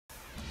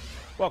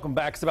Welcome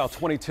back. It's about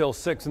 20 till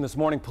 6 in this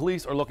morning.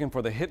 Police are looking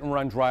for the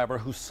hit-and-run driver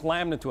who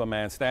slammed into a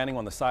man standing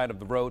on the side of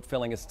the road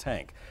filling his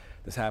tank.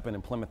 This happened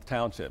in Plymouth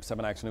Township.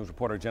 7 Action News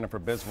reporter Jennifer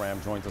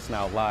Bisram joins us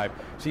now live.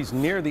 She's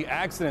near the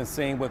accident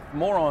scene with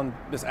more on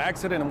this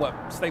accident and what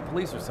state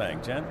police are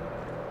saying. Jen?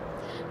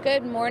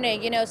 Good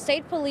morning.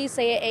 State police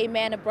say a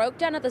man broke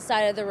down at the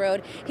side of the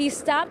road. He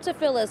stopped to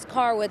fill his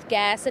car with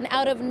gas, and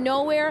out of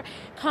nowhere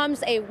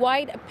comes a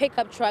white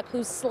pickup truck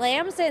who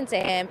slams into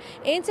him,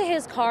 into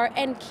his car,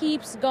 and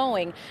keeps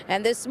going.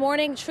 And this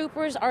morning,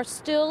 troopers are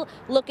still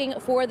looking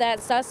for that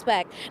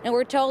suspect. And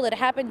we're told it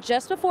happened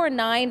just before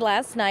 9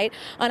 last night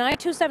on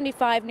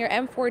I-275 near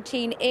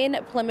M14 in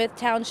Plymouth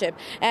Township.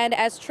 And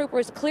as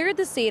troopers cleared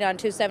the scene on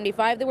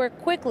 275, they were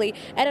quickly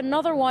at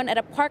another one at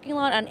a parking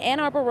lot on Ann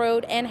Arbor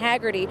Road and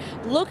Haggerty,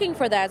 looking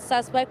for that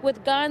suspect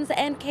with guns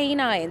and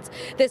canines.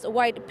 This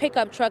white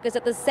pickup truck is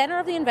at the center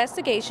of the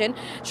investigation.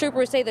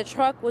 Troopers say the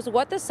truck was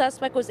what the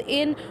suspect was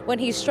in when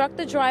he struck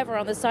the driver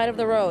on the side of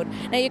the road.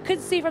 Now, you could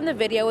see from the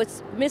video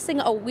it's missing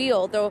a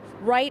wheel, the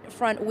right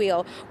front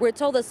wheel. We're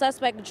told the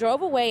suspect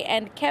drove away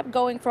and kept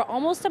going for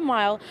almost a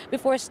mile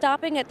before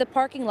stopping at the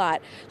parking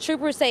lot.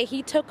 Troopers say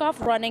he took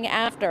off running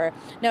after.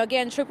 Now,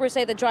 again, troopers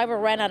say the driver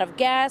ran out of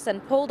gas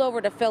and pulled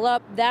over to fill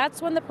up.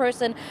 That's when the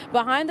person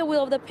behind the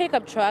wheel of the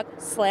pickup truck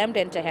slammed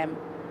into him.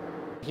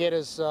 He had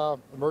his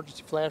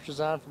emergency flashers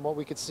on. From what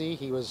we could see,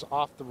 he was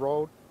off the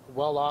road,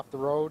 well off the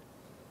road.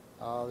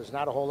 There's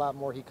not a whole lot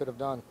more he could have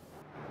done.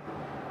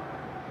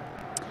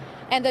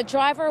 And the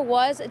driver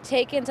was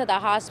taken to the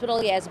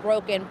hospital. He has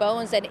broken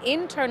bones and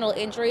internal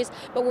injuries,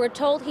 but we're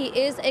told he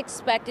is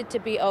expected to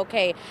be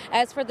okay.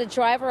 As for the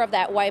driver of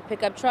that white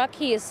pickup truck,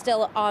 he is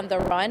still on the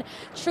run.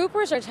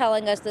 Troopers are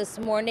telling us this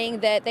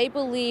morning that they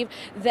believe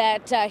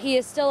that he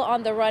is still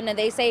on the run, and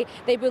they say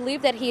they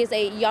believe that he is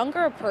a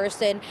younger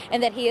person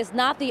and that he is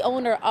not the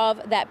owner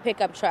of that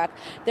pickup truck.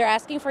 They're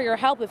asking for your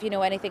help. If you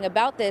know anything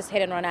about this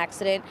hit-and-run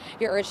accident,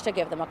 you're urged to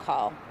give them a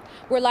call.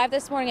 We're live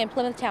this morning in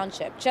Plymouth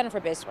Township. Jennifer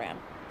Bisram,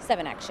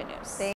 7 Action News.